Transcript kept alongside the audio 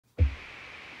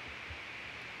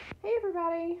Hey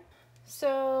everybody.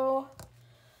 So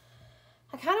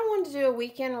I kind of wanted to do a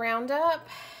weekend roundup,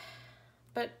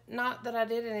 but not that I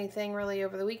did anything really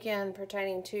over the weekend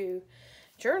pertaining to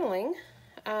journaling.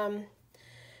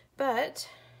 But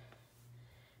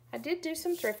I did do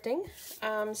some thrifting.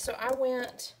 So I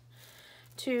went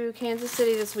to Kansas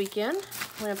City this weekend.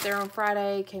 Went up there on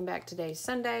Friday, came back today,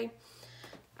 Sunday.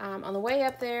 On the way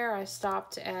up there, I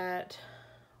stopped at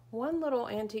one little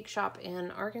antique shop in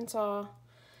Arkansas.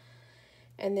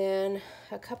 And then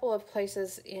a couple of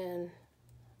places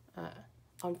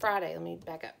on Friday. Let me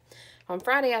back up. On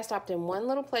Friday, I stopped in one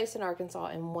little place in Arkansas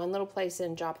and one little place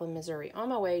in Joplin, Missouri, on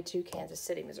my way to Kansas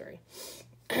City, Missouri.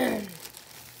 And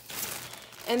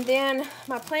then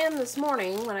my plan this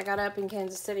morning when I got up in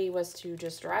Kansas City was to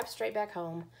just drive straight back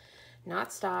home,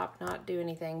 not stop, not do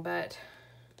anything, but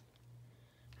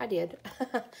I did.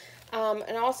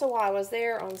 And also while I was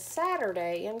there on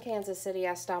Saturday in Kansas City,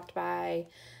 I stopped by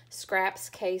Scraps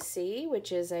KC,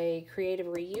 which is a creative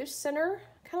reuse center,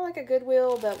 kind of like a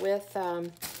Goodwill, but with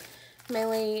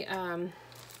mainly a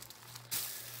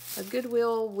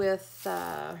Goodwill with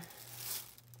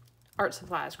art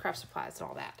supplies, craft supplies, and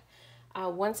all that.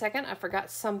 1 second, I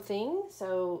forgot something,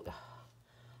 so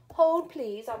hold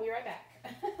please, I'll be right back.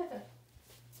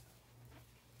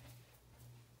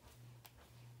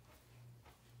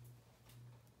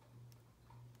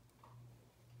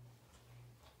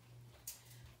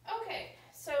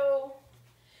 So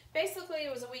basically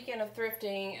it was a weekend of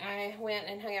thrifting. I went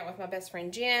and hung out with my best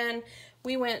friend Jen.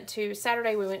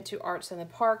 Saturday we went to Arts in the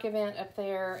Park event up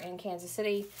there in Kansas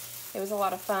City. It was a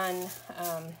lot of fun,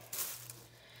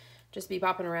 just be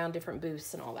bopping around different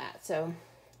booths and all that. So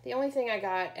the only thing I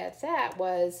got at that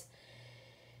was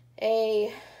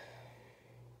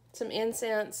some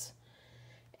incense,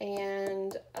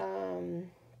 and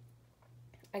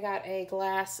I got a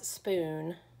glass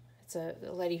spoon. It's a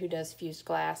lady who does fused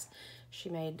glass. She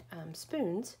made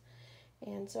spoons.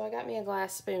 And so I got me a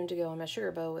glass spoon to go in my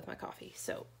sugar bowl with my coffee.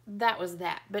 So that was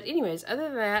that. But anyways, other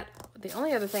than that, the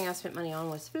only other thing I spent money on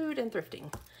was food and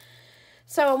thrifting.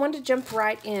 So I wanted to jump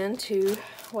right into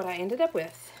what I ended up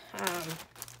with.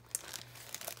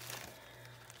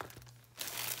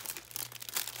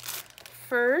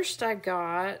 First, I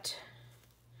got...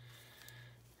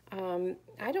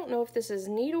 I don't know if this is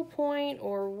needlepoint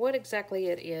or what exactly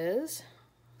it is.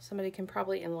 Somebody can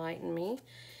probably enlighten me.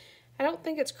 I don't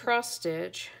think it's cross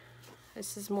stitch.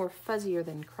 This is more fuzzier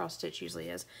than cross stitch usually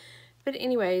is. But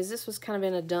anyways, this was kind of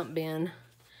in a dump bin.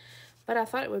 But I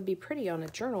thought it would be pretty on a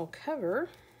journal cover.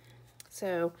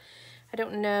 So I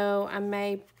don't know. I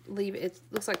may leave it. It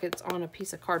looks like it's on a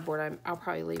piece of cardboard. I'll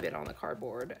probably leave it on the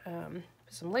cardboard. Put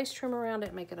some lace trim around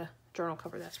it, make it a journal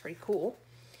cover. That's pretty cool.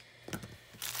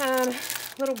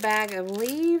 Little bag of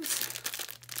leaves.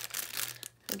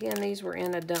 Again, these were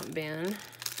in a dump bin,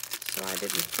 so I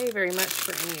didn't pay very much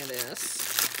for any of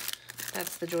this.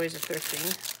 That's the joys of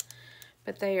thrifting.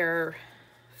 But they are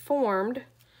formed.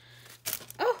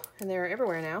 Oh, and they're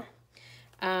everywhere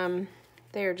now.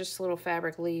 They are just little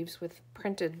fabric leaves with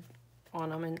printed on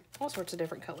them in all sorts of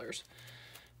different colors.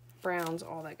 Browns,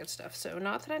 all that good stuff. So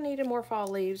not that I needed more fall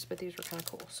leaves, but these were kind of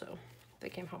cool, so they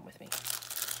came home with me.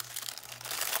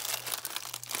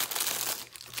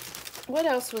 What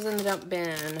else was in the dump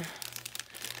bin?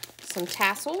 Some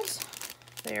tassels.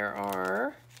 There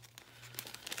are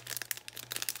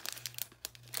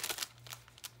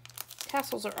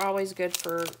tassels are always good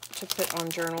to put on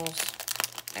journals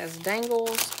as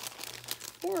dangles,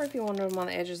 or if you wanted them on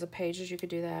the edges of pages, you could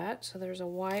do that. So there's a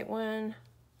white one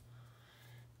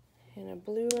and a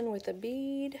blue one with a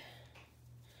bead,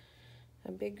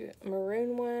 a big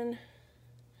maroon one,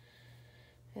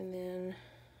 and then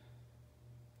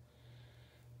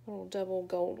little double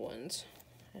gold ones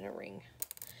and a ring.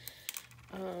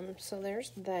 So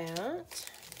there's that.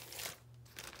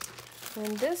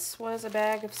 And this was a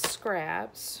bag of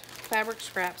scraps, fabric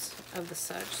scraps of the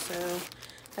such. So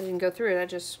I didn't go through it. I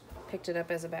just picked it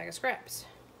up as a bag of scraps.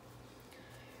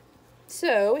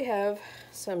 So we have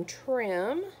some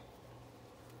trim,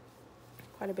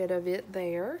 quite a bit of it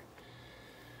there.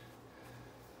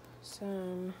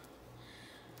 Some,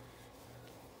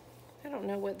 I don't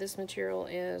know what this material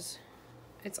is.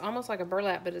 It's almost like a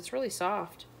burlap, but it's really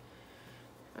soft.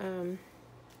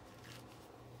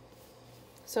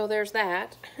 So there's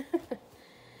that.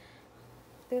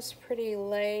 This pretty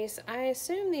lace. I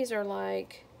assume these are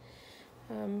like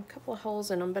a couple of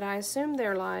holes in them, but I assume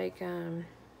they're like, I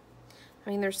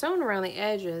mean, they're sewn around the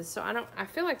edges, so I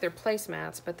feel like they're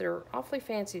placemats, but they're awfully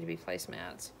fancy to be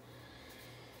placemats.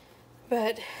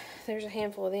 But there's a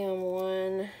handful of them.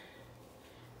 1,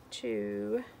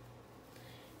 2,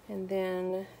 and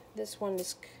then This one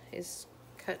is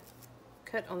cut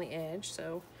on the edge,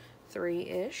 so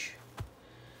 3-ish.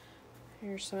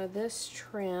 Here's some of this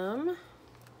trim.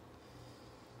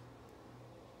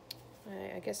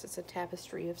 I guess it's a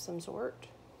tapestry of some sort.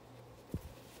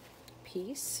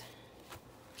 Piece.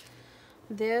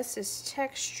 This is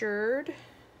textured.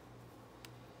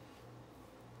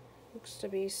 Looks to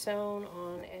be sewn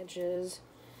on edges.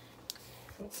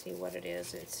 Let's see what it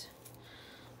is.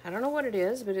 I don't know what it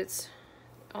is, but it's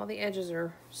all the edges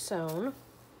are sewn.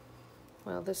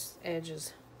 Well, this edge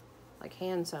is like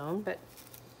hand sewn, but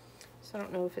so I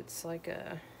don't know if it's like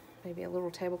maybe a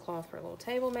little tablecloth for a little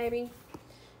table, maybe.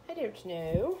 I don't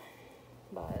know,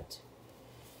 but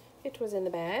it was in the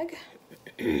bag.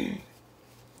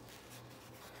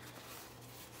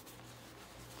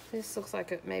 This looks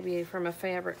like maybe from a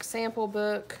fabric sample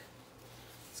book.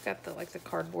 It's got the like the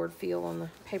cardboard feel on the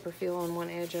paper feel on one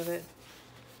edge of it.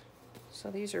 So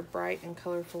these are bright and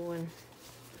colorful and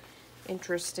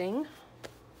interesting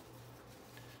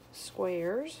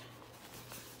squares.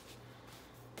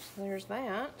 So there's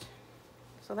that.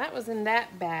 So that was in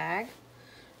that bag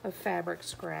of fabric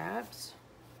scraps.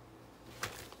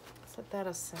 Set that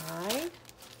aside.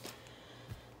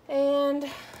 And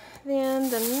then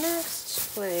the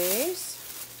next place,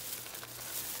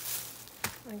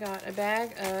 I got a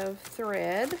bag of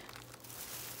thread.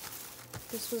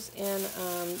 This was in,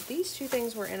 these two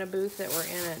things were in a booth that were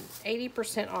in an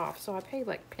 80% off, so I paid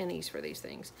like pennies for these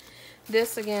things.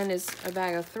 This, again, is a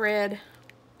bag of thread,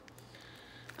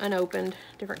 unopened,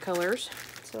 different colors,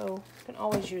 so I can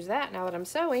always use that now that I'm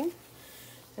sewing.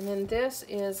 And then this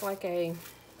is like a, I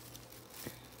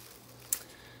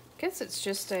guess it's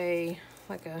just a,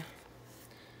 like a,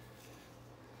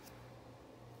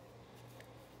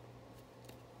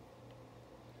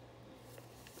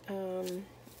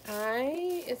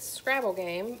 it's a Scrabble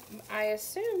game. I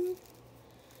assume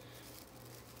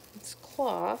it's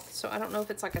cloth, so I don't know if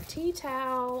it's like a tea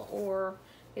towel or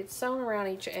it's sewn around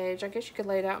each edge. I guess you could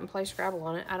lay it out and play Scrabble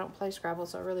on it. I don't play Scrabble,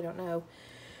 so I really don't know.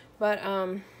 But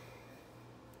it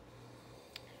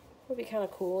would be kind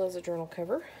of cool as a journal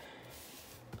cover.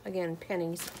 Again,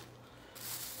 pennies.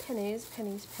 Pennies,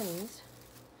 pennies, pennies.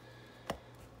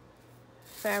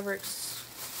 Fabrics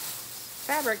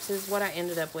is what I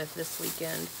ended up with this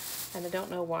weekend. And I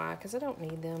don't know why, because I don't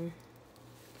need them.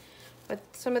 But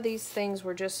some of these things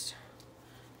were just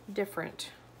different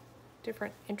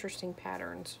interesting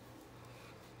patterns.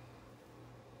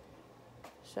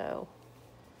 So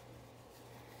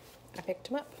I picked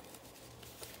them up.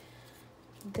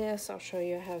 This, I'll show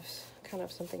you, I have kind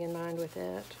of something in mind with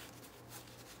it.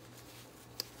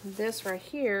 This right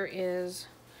here is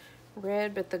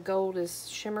red, but the gold is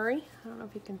shimmery. I don't know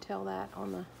if you can tell that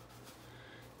on the,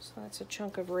 so that's a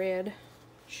chunk of red,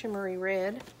 shimmery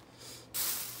red.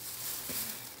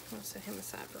 I'll set him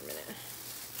aside for a minute.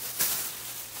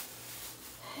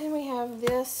 And we have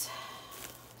this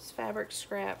fabric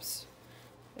scraps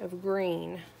of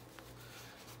green,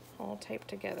 all taped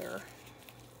together.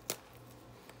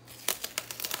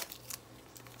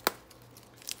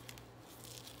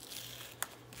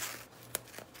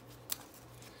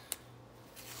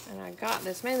 And I got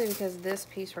this mainly because this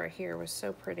piece right here was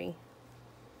so pretty.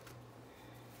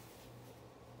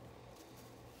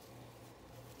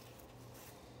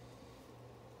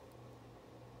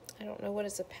 I don't know what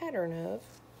it's a pattern of,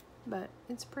 but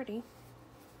it's pretty.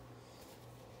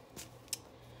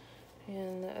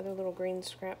 And the other little green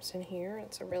scraps in here,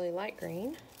 it's a really light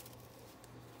green.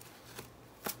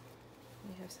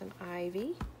 We have some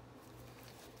ivy.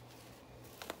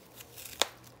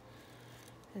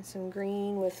 And some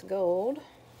green with gold.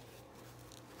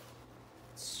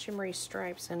 Shimmery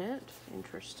stripes in it.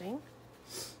 Interesting.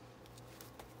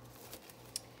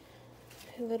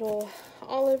 A little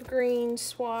olive green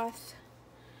swath.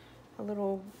 A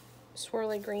little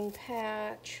swirly green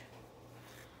patch.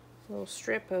 A little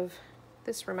strip of,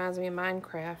 this reminds me of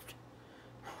Minecraft.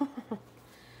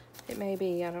 It may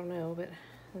be, I don't know, but,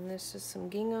 and this is some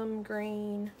gingham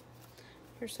green.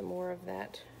 Here's some more of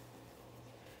that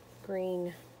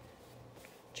green,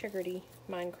 checkery,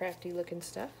 Minecrafty looking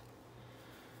stuff.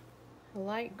 A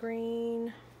light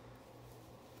green.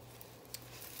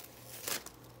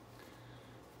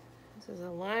 This is a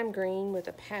lime green with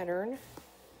a pattern,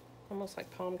 almost like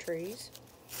palm trees.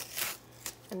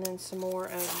 And then some more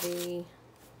of the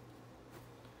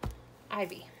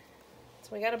ivy. So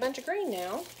we got a bunch of green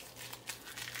now.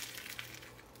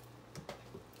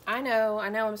 I know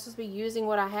I'm supposed to be using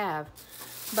what I have,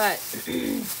 but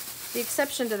the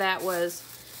exception to that was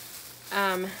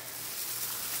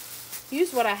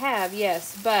use what I have,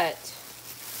 yes, but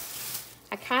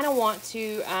I kind of want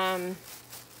to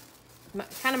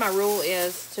kind of my rule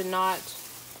is to not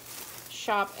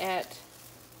shop at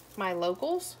my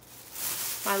locals,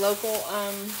 my local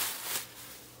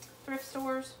thrift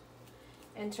stores,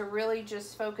 and to really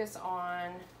just focus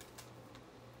on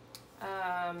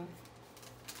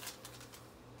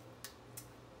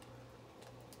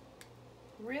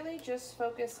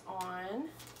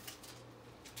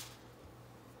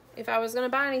if I was going to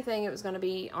buy anything, it was going to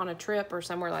be on a trip or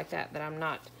somewhere like that that I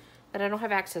don't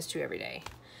have access to every day.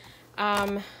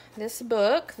 This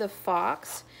book, The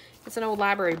Fox, it's an old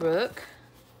library book.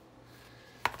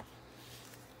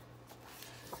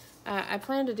 I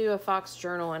plan to do a Fox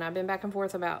journal, and I've been back and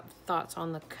forth about thoughts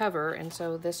on the cover, and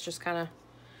so this just kind of,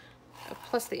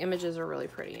 plus the images are really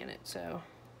pretty in it, so.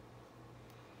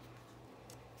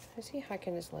 Is he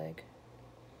hiking his leg?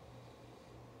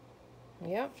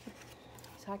 Yep,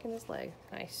 he's hiking his leg.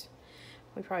 Nice.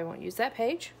 We probably won't use that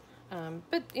page.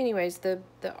 But anyways, the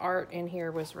art in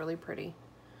here was really pretty.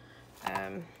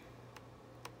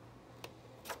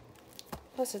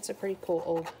 Plus, it's a pretty cool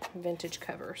old vintage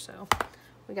cover, so.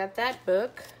 We got that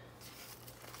book.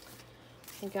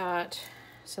 We got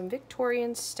some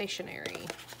Victorian stationery.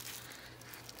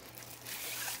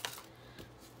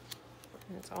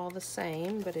 And it's all the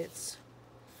same, but it's,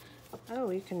 oh,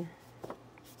 you can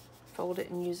fold it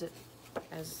and use it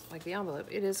as like the envelope.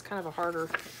 It is kind of a harder,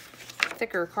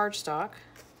 thicker cardstock,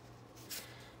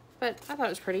 but I thought it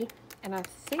was pretty. And I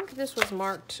think this was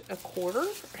marked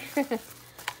 $1.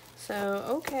 So,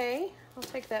 okay, I'll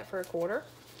take that for $1.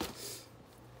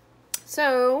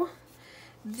 So,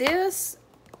 this,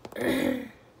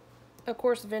 of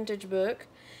course, vintage book,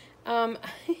 I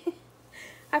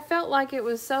felt like it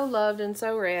was so loved and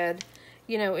so read.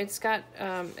 You know, it's got,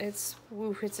 it's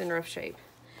in rough shape.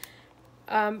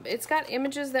 It's got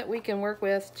images that we can work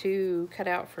with to cut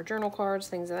out for journal cards,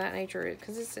 things of that nature,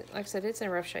 because it's, like I said, it's in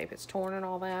rough shape. It's torn and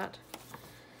all that.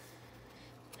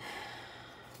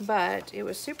 But it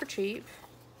was super cheap,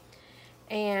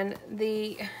 and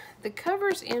the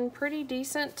cover's in pretty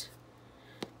decent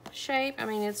shape. I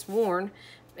mean, it's worn,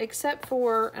 except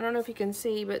for, I don't know if you can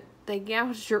see, but they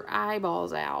gouged your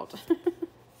eyeballs out.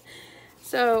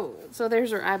 So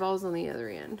there's her eyeballs on the other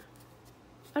end.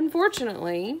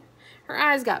 Unfortunately, her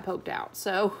eyes got poked out.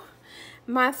 So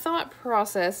my thought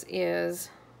process is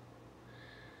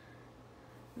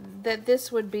that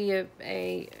this would be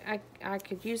I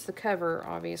could use the cover,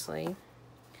 obviously,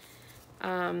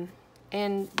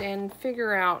 and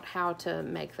figure out how to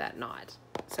make that knot.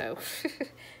 So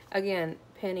again,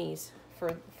 pennies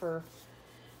for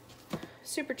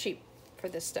super cheap for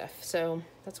this stuff. So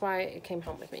that's why it came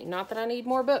home with me. Not that I need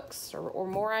more books or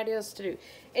more ideas to do.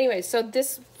 Anyway, so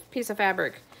this piece of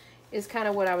fabric is kind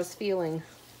of what I was feeling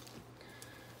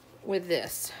with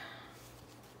this.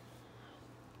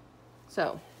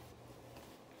 So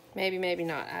maybe, maybe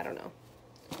not. I don't know.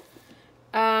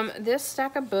 This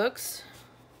stack of books,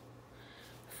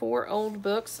 4 old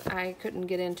books, I couldn't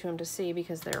get into them to see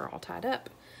because they're all tied up.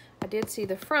 I did see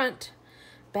the front,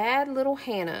 Bad Little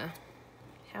Hannah.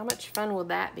 How much fun will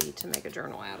that be to make a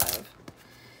journal out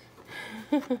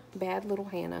of? Bad Little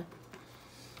Hannah.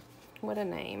 What a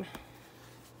name.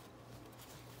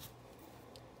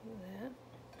 Look at that.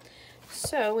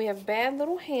 So we have Bad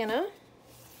Little Hannah.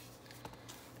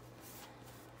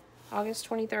 August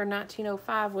 23rd,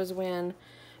 1905 was when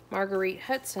Marguerite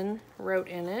Hudson wrote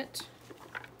in it.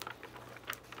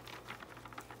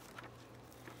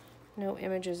 No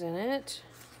images in it.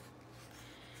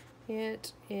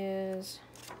 It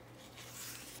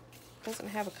doesn't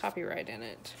have a copyright in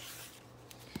it.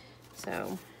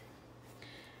 So,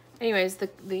 anyways,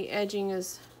 the edging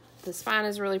is, the spine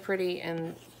is really pretty,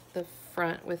 and the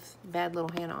front with Bad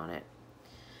Little Hannah on it.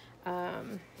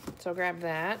 So grab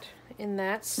that. In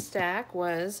that stack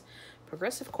was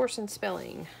Progressive Course in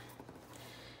Spelling.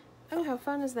 Oh, how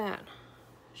fun is that?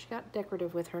 She got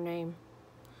decorative with her name.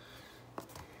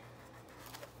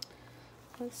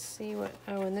 Let's see what,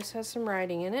 oh, and this has some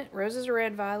writing in it. Roses are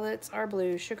red, violets are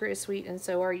blue, sugar is sweet, and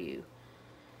so are you.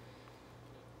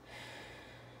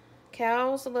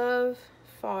 Cows love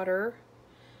fodder,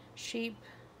 sheep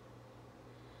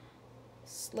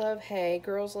love hay,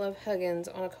 girls love huggins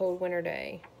on a cold winter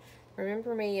day.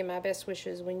 Remember me and my best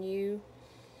wishes when you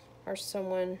and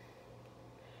someone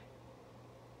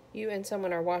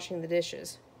are washing the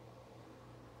dishes.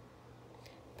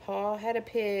 Pa had a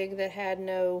pig that had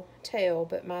no tail,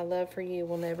 but my love for you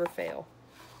will never fail.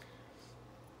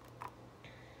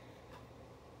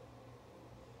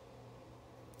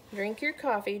 Drink your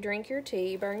coffee, drink your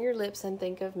tea, burn your lips, and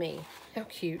think of me. How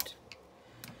cute.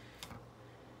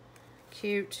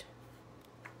 Cute.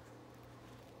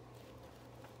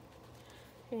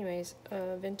 anyways,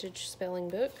 a vintage spelling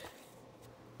book.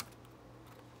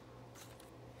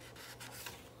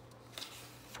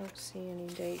 Don't see any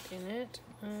date in it.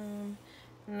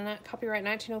 Copyright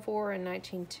 1904 and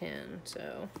 1910.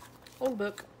 So, old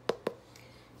book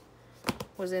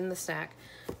was in the stack.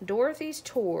 Dorothy's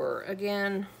Tour.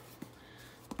 Again,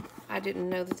 I didn't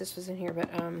know that this was in here, but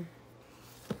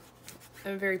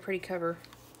a very pretty cover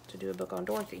to do a book on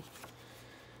Dorothy.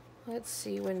 Let's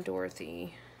see when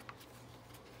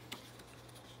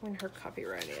her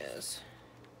copyright is.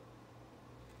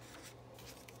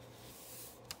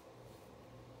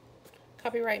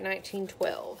 Copyright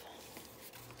 1912.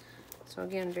 So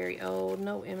again, very old,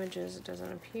 no images, it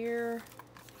doesn't appear.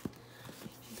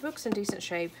 The book's in decent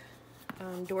shape.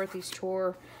 Dorothy's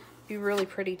Tour. Be really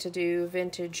pretty to do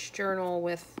vintage journal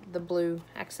with the blue,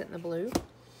 accent in the blue.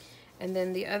 And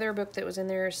then the other book that was in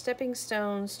there, Stepping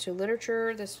Stones to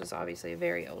Literature. This was obviously a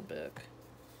very old book.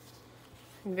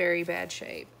 In very bad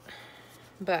shape.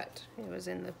 But it was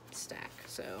in the stack,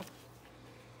 so.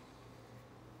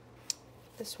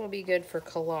 This will be good for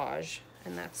collage,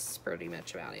 and that's pretty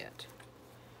much about it.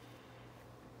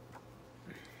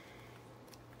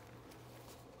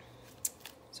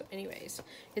 So anyways,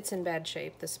 it's in bad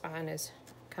shape. The spine is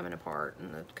coming apart,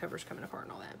 and the cover's coming apart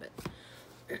and all that, but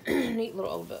neat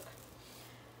little old book.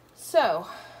 So,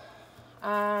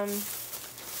 then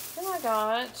I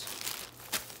got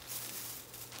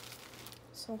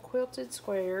some quilted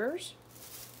squares.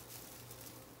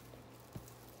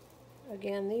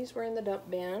 Again, these were in the dump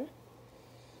bin.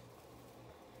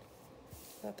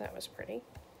 Thought that was pretty.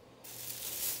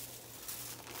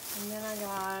 And then I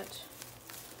got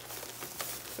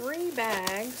 3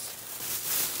 bags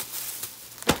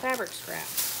of fabric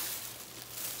scraps.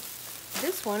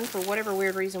 This one, for whatever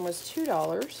weird reason, was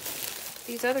 $2.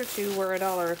 These other 2 were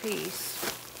 $1 a piece.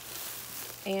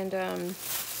 And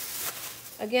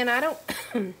again, I don't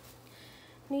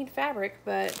need fabric,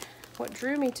 but what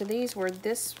drew me to these were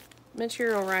this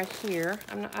material right here.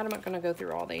 I'm not going to go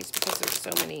through all these because there's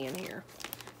so many in here.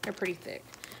 They're pretty thick.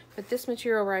 But this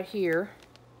material right here,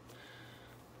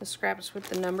 the scraps with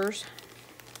the numbers,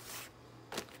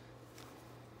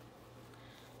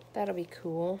 that'll be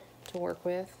cool to work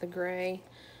with. The gray,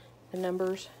 the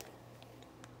numbers.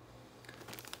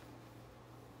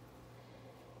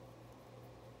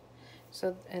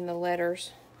 So, and the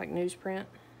letters, like newsprint.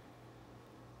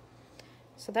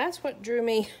 So that's what drew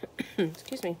me,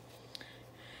 excuse me,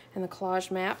 and the collage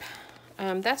map.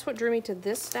 That's what drew me to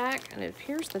this stack, and it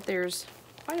appears that there's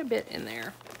quite a bit in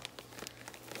there.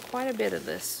 Quite a bit of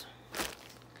this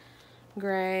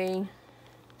gray.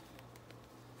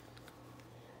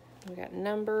 We got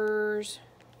numbers,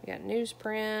 we got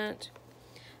newsprint.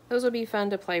 Those will be fun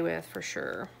to play with for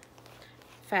sure.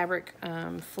 Fabric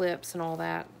flips and all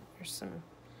that. There's some.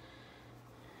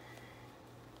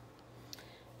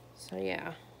 So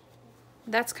yeah,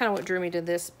 that's kind of what drew me to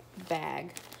this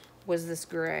bag, was this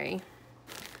gray.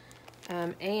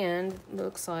 And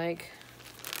looks like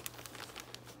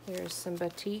there's some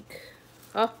batik.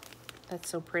 Oh, that's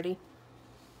so pretty.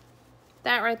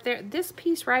 That right there, this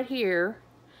piece right here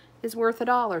is worth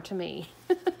 $1 to me.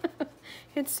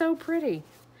 It's so pretty.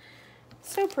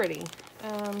 So pretty.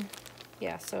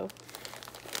 Yeah, so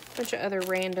a bunch of other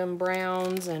random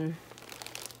browns and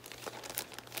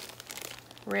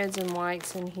reds and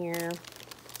whites in here.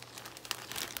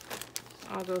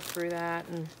 I'll go through that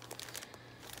and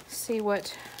see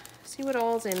what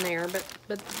all's in there, but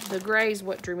the gray's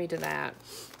what drew me to that.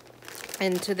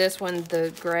 And to this one,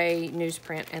 the gray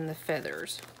newsprint and the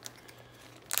feathers.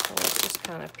 So let's just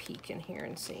kind of peek in here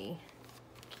and see.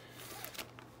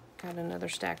 Got another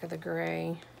stack of the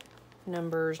gray,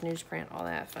 numbers, newsprint, all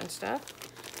that fun stuff.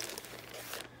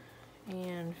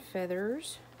 And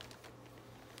feathers.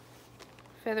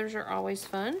 Feathers are always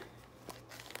fun.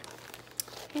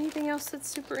 Anything else that's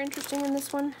super interesting in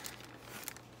this one?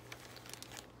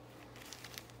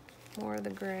 More of the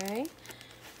gray.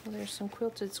 Well, there's some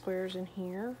quilted squares in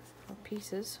here, or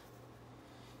pieces.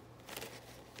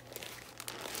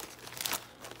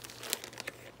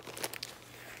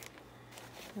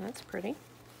 That's pretty.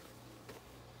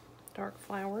 Dark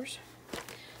flowers.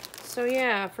 So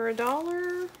yeah, for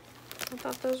 $1, I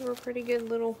thought those were a pretty good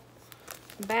little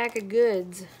bag of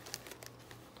goods.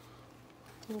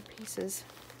 Little pieces.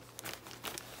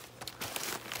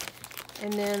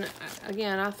 And then,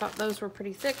 again, I thought those were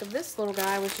pretty thick. This little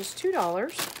guy was just $2.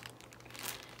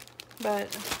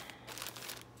 But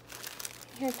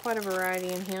he had quite a variety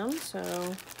in him, so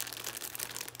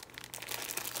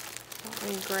let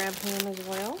me grab him as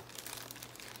well.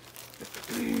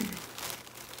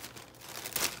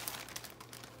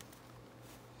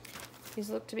 These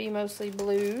look to be mostly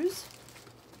blues.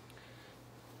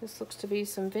 This looks to be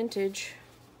some vintage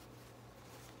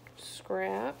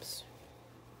scraps.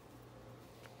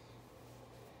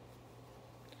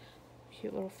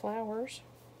 Cute little flowers.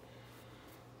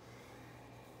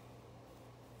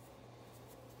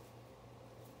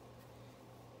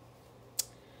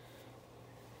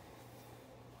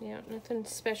 Yeah, nothing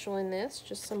special in this,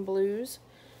 just some blues,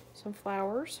 some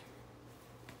flowers.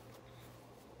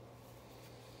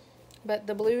 But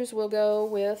the blues will go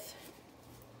with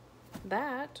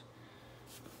that.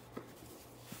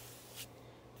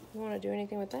 You want to do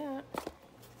anything with that.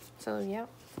 So yeah,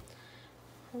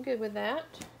 I'm good with that.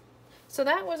 So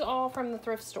that was all from the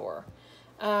thrift store.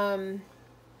 I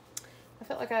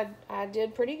felt like I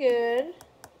did pretty good.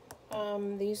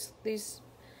 These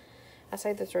I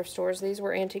say the thrift stores, these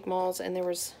were antique malls, and there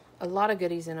was a lot of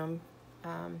goodies in them.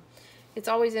 It's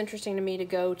always interesting to me to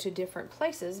go to different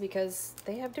places because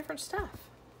they have different stuff.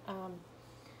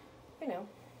 You know,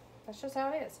 that's just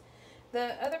how it is.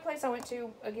 The other place I went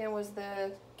to, again, was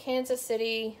the Kansas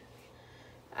City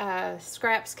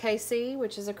Scraps KC,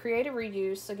 which is a creative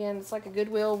reuse. Again, it's like a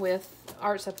Goodwill with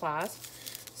art supplies.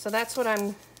 So that's what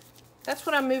I'm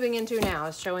moving into now,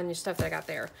 is showing you stuff that I got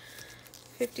there.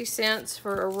 50 cents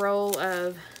for a roll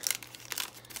of,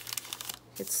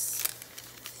 it's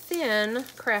thin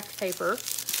craft paper,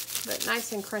 but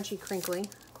nice and crunchy, crinkly.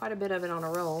 Quite a bit of it on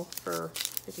a roll for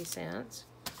 50 cents.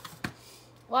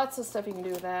 Lots of stuff you can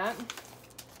do with that.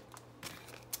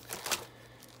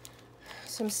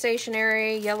 Some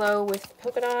stationery, yellow with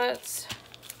polka dots.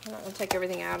 I'm not going to take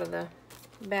everything out of the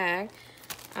bag.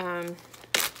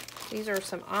 These are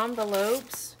some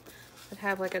envelopes that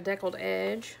have like a deckled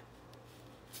edge.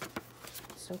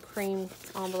 Some cream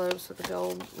envelopes with a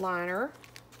gold liner.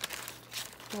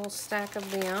 A little stack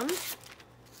of them.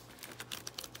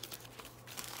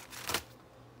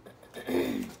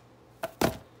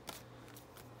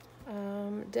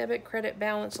 Debit, credit,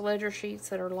 balance ledger sheets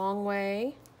that are long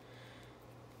way.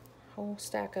 Whole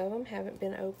stack of them, haven't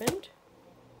been opened.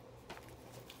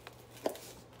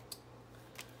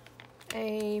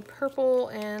 A purple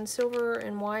and silver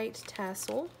and white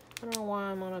tassel. I don't know why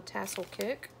I'm on a tassel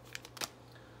kick.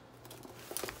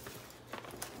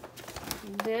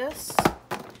 This,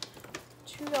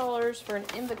 $2 for an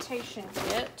invitation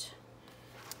kit.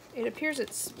 It appears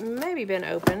it's maybe been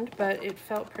opened, but it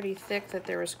felt pretty thick that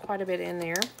there was quite a bit in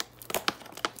there.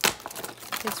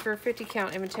 It's for a 50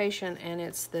 count invitation, and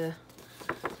it's the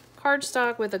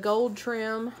cardstock with a gold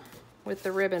trim with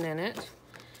the ribbon in it.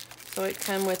 So it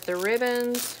comes with the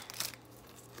ribbons,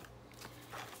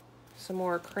 some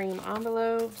more cream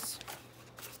envelopes,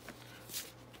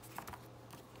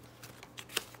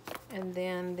 and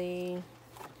then the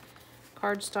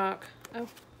cardstock. Oh,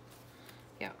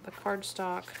 yeah, the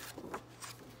cardstock.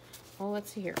 Well,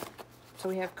 let's see here. So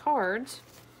we have cards,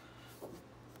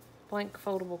 blank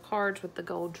foldable cards with the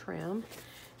gold trim,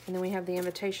 and then we have the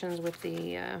invitations with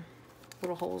the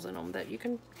little holes in them that you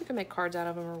can make cards out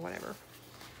of them or whatever.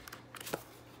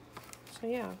 So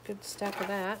yeah, good stack of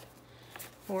that.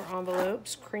 More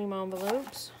envelopes, cream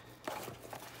envelopes.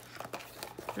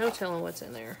 No telling what's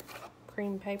in there.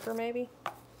 Cream paper maybe.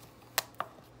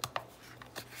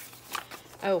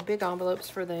 Oh, big envelopes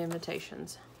for the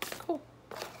invitations. Cool.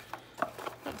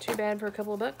 Not too bad for a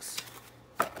couple of bucks.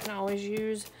 Can always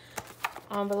use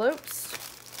envelopes.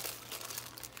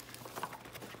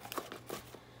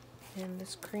 And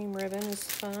this cream ribbon is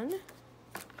fun.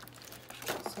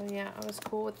 So yeah, I was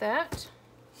cool with that.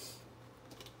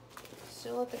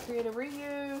 Still at the creative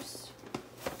reuse.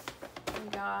 We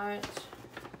got,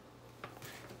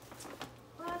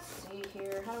 let's see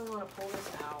here, how do we want to pull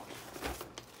this out?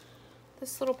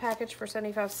 This little package for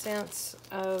 75 cents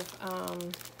of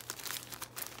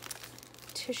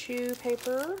tissue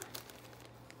paper.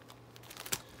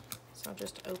 So I'll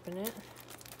just open it.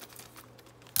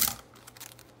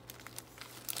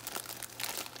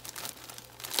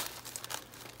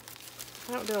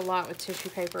 I don't do a lot with tissue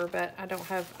paper, but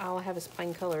all I have is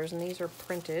plain colors, and these are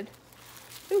printed.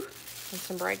 Ooh, and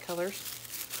some bright colors.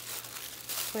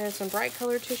 We have some bright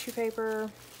colored tissue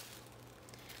paper.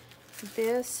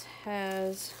 This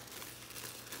has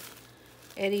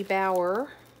Eddie Bauer.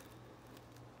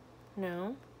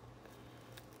 No.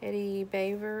 Eddie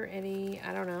Baver, Eddie,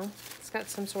 I don't know. It's got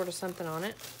some sort of something on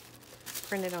it.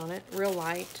 Printed on it. Real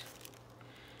light.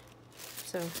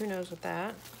 So who knows with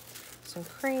that. Some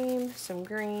cream, some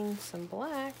green, some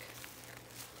black.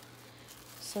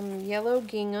 Some yellow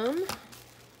gingham.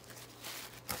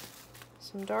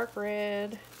 Some dark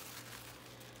red.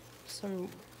 Some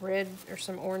red or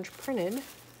some orange printed.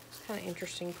 It's kind of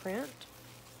interesting print.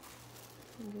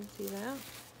 You can see that.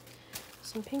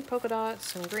 some pink polka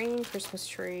dots, some green Christmas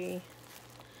tree,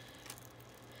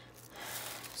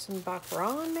 some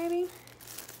baccarat maybe,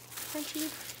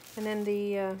 crunchy, and then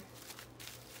the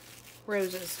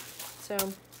roses. So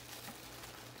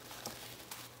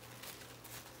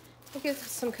it gives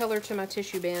some color to my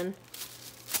tissue bin,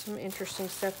 some interesting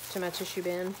stuff to my tissue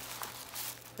bin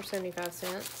for 75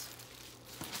 cents.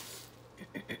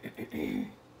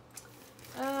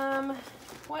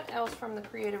 What else from the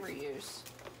Creative Reuse?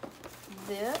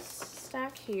 This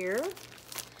stack here.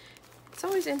 It's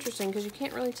always interesting because you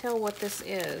can't really tell what this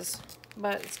is,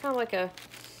 but it's kind of like a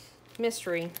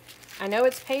mystery. I know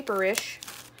it's paperish,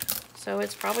 so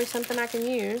it's probably something I can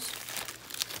use.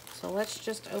 So let's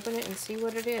just open it and see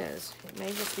what it is. It may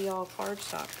just be all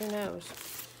cardstock, who knows?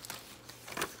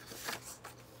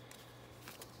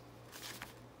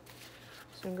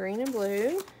 Some green and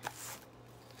blue.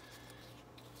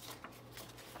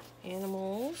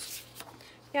 Animals.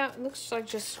 Yeah, it looks like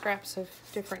just scraps of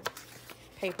different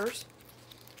papers.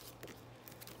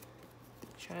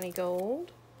 Shiny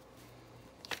gold.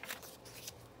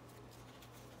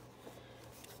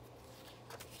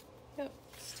 Yep,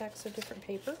 stacks of different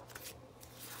paper.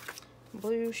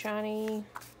 Blue, shiny,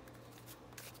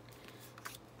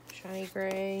 shiny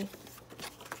gray.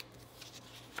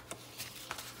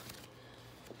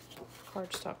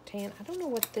 Cardstock tan. I don't know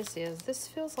what this is. This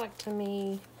feels like to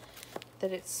me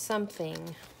that it's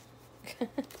something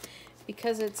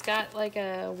because it's got like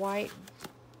a white,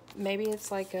 maybe it's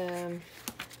like a,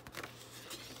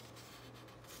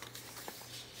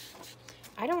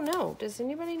 I don't know. Does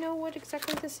anybody know what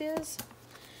exactly this is?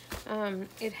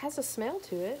 It has a smell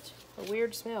to it, a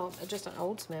weird smell, just an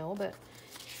old smell, but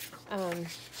and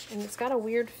it's got a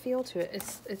weird feel to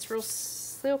it. It's real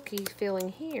silky feeling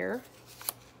here.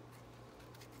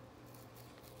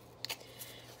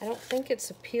 I don't think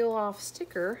it's a peel-off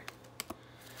sticker,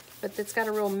 but it's got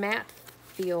a real matte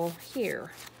feel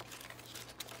here.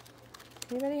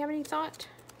 Anybody have any thought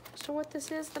as to what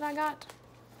this is that I got?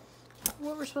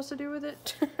 What we're supposed to do with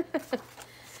it?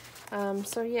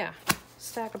 So yeah,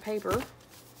 stack of paper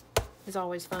is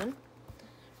always fun.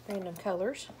 Random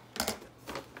colors.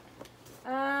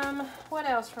 What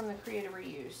else from the Creative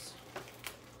Reuse?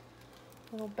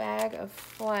 Little bag of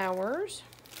flowers,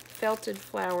 felted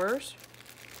flowers.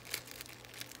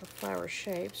 Or flower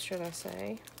shapes, should I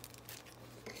say.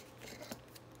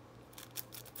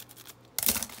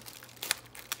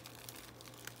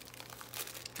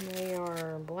 And they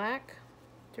are black,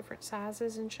 different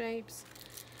sizes and shapes,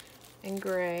 and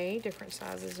gray, different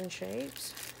sizes and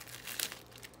shapes.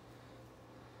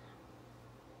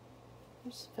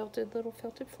 Just little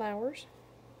felted flowers.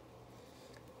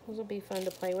 Those will be fun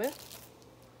to play with.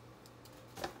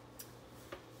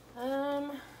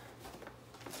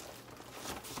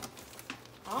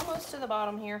 Almost to the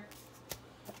bottom here.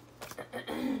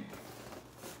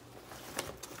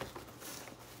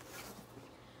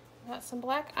 Got some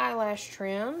black eyelash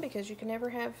trim because you can never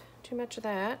have too much of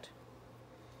that.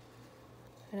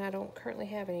 And I don't currently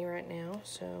have any right now,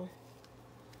 so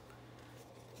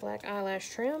black eyelash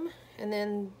trim, and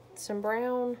then some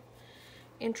brown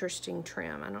interesting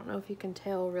trim. I don't know if you can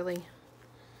tell really.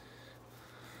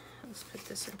 Let's put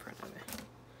this in front of it.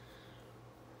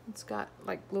 It's got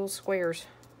like little squares.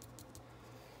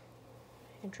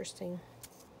 Interesting.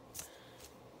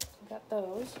 Got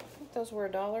those. I think those were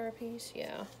 $1 a piece.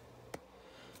 Yeah,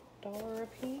 $1 a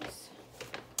piece.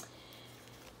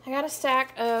 I got a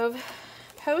stack of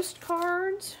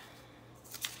postcards.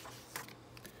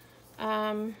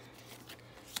 Handful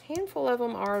of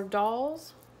them are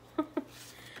dolls.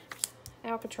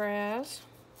 Alcatraz.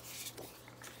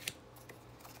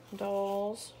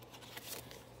 Dolls.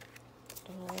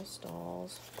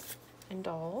 Dolls, and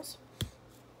dolls.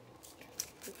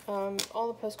 All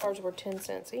the postcards were 10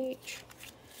 cents each.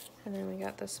 And then we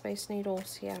got the Space Needle,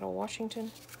 Seattle,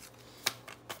 Washington.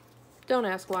 Don't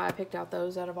ask why I picked out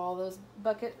those out of all those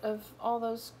bucket of all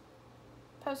those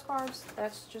postcards.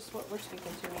 That's just what were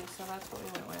speaking to me, so that's what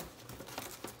we went with.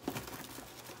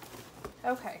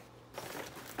 Okay.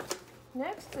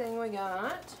 Next thing we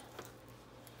got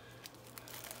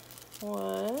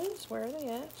was, where are they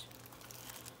at?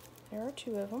 There are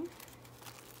 2 of them.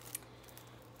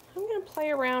 I'm going to play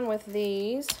around with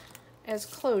these as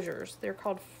closures. They're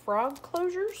called frog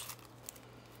closures.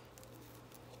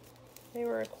 They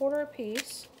were $1 a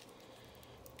piece.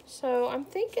 So I'm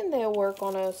thinking they'll work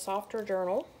on a softer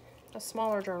journal, a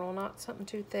smaller journal, not something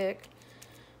too thick.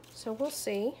 So we'll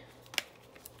see.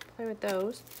 Play with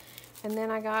those. And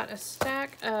then I got a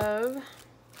stack of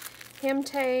hem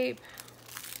tape,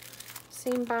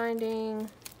 seam binding,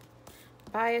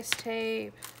 bias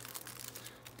tape,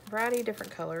 a variety of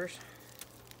different colors.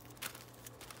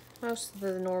 most of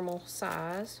the normal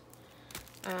size.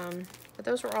 But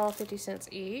those were all 50 cents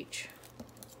each.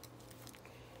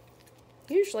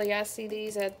 Usually I see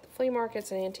these at flea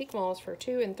markets and antique malls for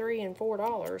 $2 and $3 and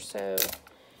 $4, so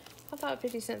I thought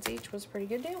 50 cents each was a pretty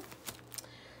good deal.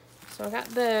 So I got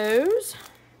those.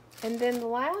 And then the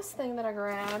last thing that I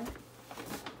grabbed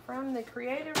from the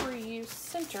Creative Reuse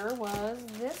Center was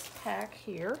this pack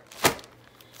here.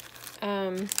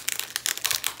 It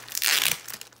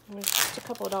was just a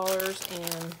couple of dollars,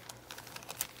 and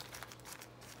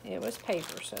it was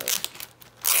paper, so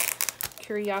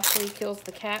curiosity kills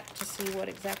the cat to see what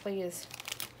exactly is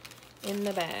in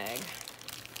the bag.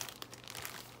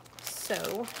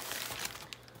 So,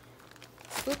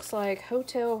 looks like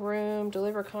hotel room,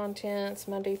 deliver contents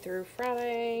Monday through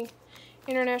Friday.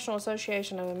 International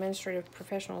Association of Administrative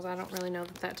Professionals. I don't really know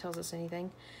that that tells us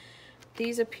anything.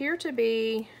 These appear to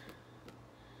be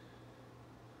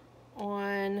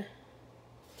on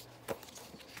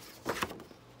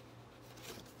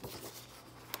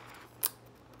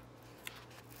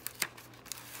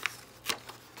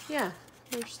yeah,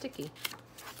 they're sticky.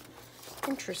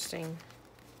 Interesting.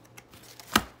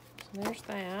 So there's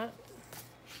that.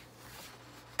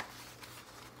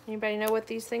 Anybody know what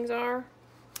these things are?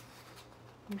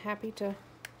 I'm happy to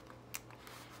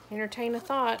entertain a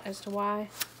thought as to why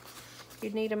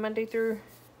you'd need a Monday through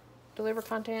deliver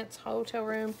contents hotel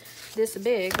room this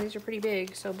big. These are pretty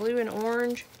big. So blue and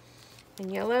orange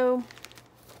and yellow.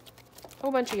 A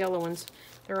whole bunch of yellow ones.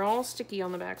 They're all sticky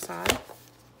on the back side.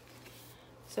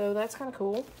 So that's kind of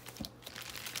cool.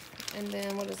 And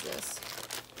then what is this?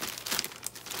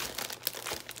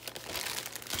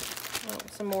 Oh,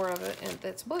 some more of it, and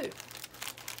that's blue.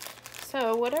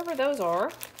 So whatever those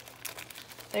are,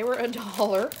 they were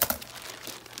 $1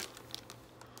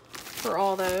 for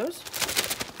all those.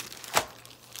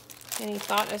 Any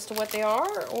thought as to what they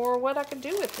are or what I could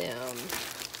do with them?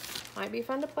 Might be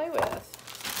fun to play with.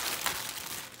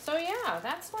 So yeah,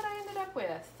 that's what I ended up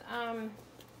with.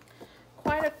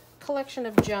 Quite a collection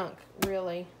of junk,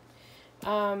 really.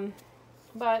 But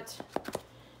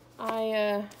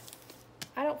I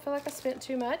don't feel like I spent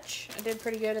too much. I did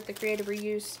pretty good at the Creative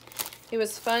Reuse. It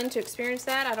was fun to experience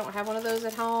that. I don't have one of those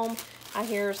at home. I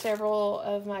hear several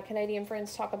of my Canadian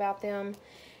friends talk about them,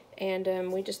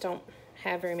 and we just don't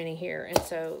have very many here. And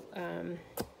so,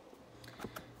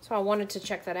 so I wanted to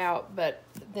check that out. But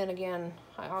then again,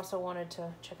 I also wanted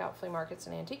to check out flea markets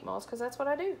and antique malls because that's what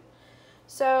I do.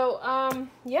 So,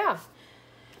 yeah,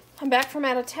 I'm back from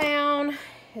out of town.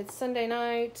 It's Sunday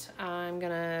night. I'm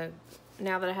gonna,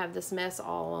 now that I have this mess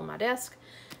all on my desk,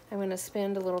 I'm gonna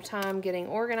spend a little time getting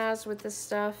organized with this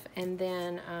stuff, and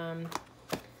then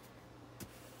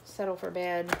settle for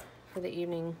bed for the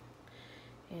evening.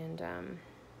 And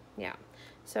yeah,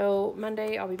 so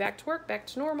Monday I'll be back to work, back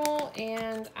to normal,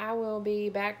 and I will be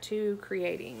back to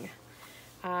creating.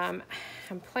 I'm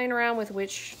playing around with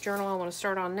which journal I want to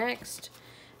start on next.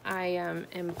 I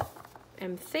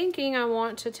am thinking I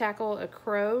want to tackle a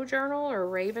crow journal or a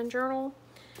raven journal,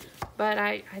 but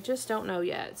I just don't know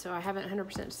yet, so I haven't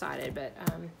 100% decided. But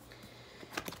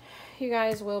you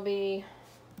guys will be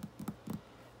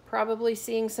probably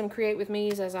seeing some create with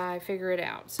me's as I figure it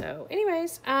out. So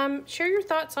anyways, share your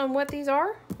thoughts on what these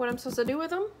are, what I'm supposed to do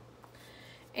with them,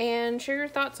 and share your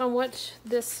thoughts on what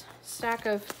this stack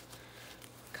of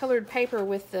colored paper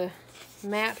with the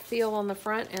matte feel on the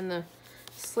front and the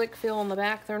slick feel on the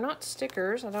back. They're not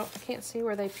stickers. I can't see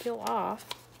where they peel off.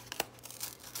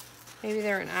 Maybe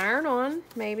they're an iron-on,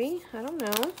 maybe. I don't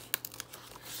know.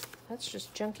 That's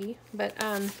just junky. But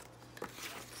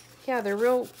yeah, they're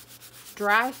real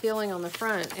dry feeling on the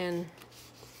front,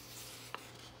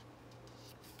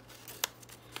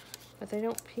 but they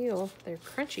don't peel. They're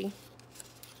crunchy,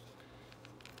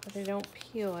 but they don't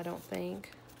peel, I don't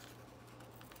think.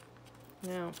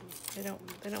 No, they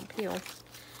don't peel.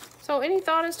 So any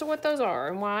thought as to what those are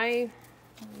and why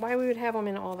we would have them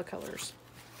in all the colors?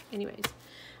 Anyways,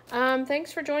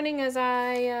 thanks for joining as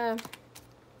I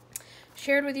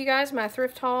shared with you guys my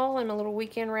thrift haul and my little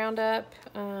weekend roundup,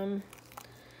 my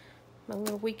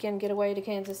little weekend getaway to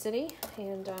Kansas City.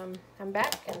 And I'm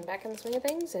back in the swing of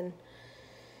things, and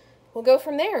we'll go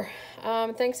from there.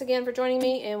 Thanks again for joining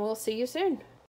me, and we'll see you soon.